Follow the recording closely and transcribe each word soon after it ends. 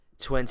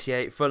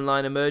28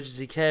 frontline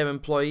emergency care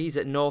employees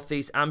at North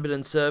East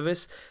Ambulance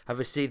Service have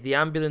received the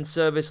Ambulance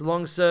Service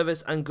Long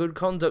Service and Good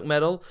Conduct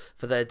Medal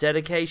for their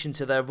dedication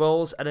to their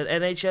roles at an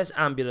NHS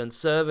ambulance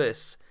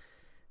service.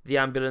 The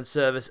Ambulance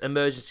Service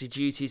Emergency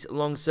Duties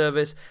Long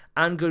Service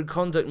and Good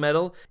Conduct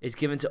Medal is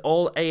given to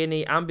all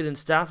A&E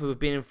ambulance staff who have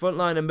been in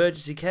frontline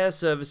emergency care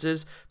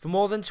services for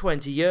more than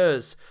 20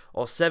 years,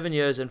 or 7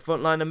 years in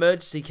frontline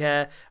emergency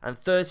care and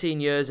 13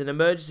 years in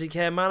emergency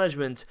care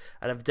management,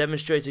 and have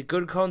demonstrated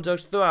good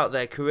conduct throughout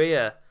their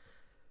career.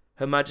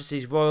 Her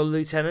Majesty's Royal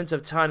Lieutenant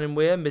of Tyne and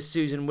Wear, Miss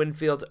Susan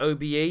Winfield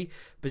OBE,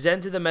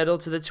 presented the medal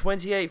to the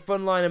 28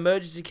 frontline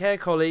emergency care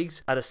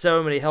colleagues at a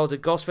ceremony held at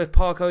Gosforth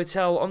Park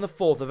Hotel on the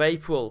 4th of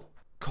April.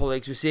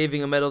 Colleagues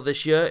receiving a medal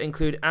this year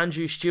include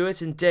Andrew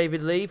Stewart and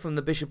David Lee from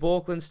the Bishop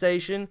Auckland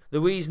Station,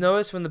 Louise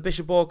Norris from the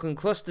Bishop Auckland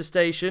Cluster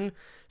Station,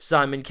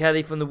 Simon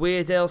Kelly from the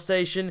Weardale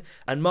Station,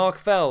 and Mark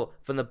Fell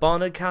from the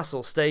Barnard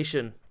Castle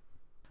Station.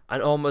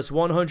 And almost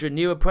 100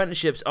 new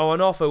apprenticeships are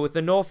on offer with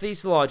the North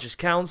East's largest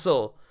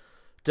council.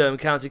 Durham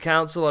County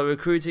Council are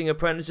recruiting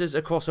apprentices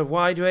across a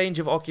wide range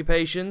of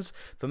occupations,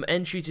 from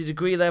entry to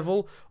degree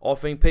level,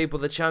 offering people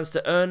the chance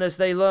to earn as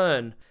they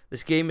learn. The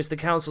scheme is the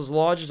council's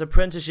largest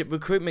apprenticeship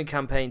recruitment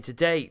campaign to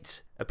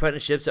date.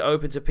 Apprenticeships are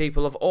open to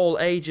people of all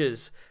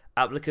ages.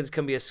 Applicants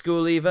can be a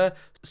school leaver,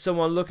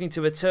 someone looking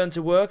to return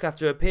to work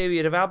after a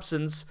period of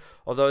absence,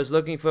 or those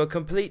looking for a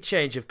complete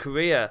change of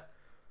career.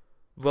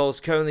 Roles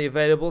currently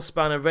available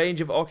span a range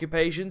of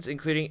occupations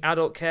including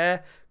adult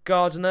care,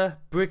 gardener,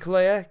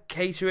 bricklayer,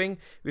 catering,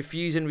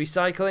 refuse and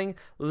recycling,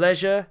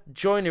 leisure,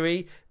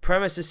 joinery,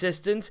 premise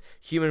assistant,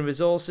 human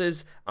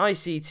resources,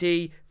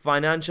 ICT,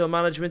 financial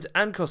management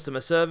and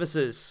customer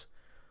services.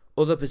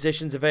 Other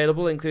positions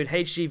available include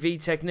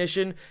HGV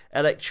technician,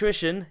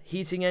 electrician,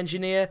 heating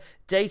engineer,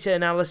 data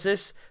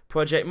analysis,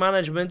 project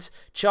management,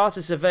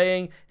 charter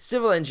surveying,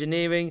 civil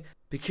engineering,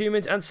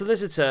 procurement and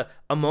solicitor,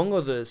 among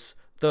others.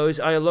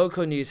 Those are your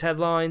local news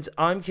headlines.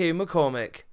 I'm Kieran McCormick.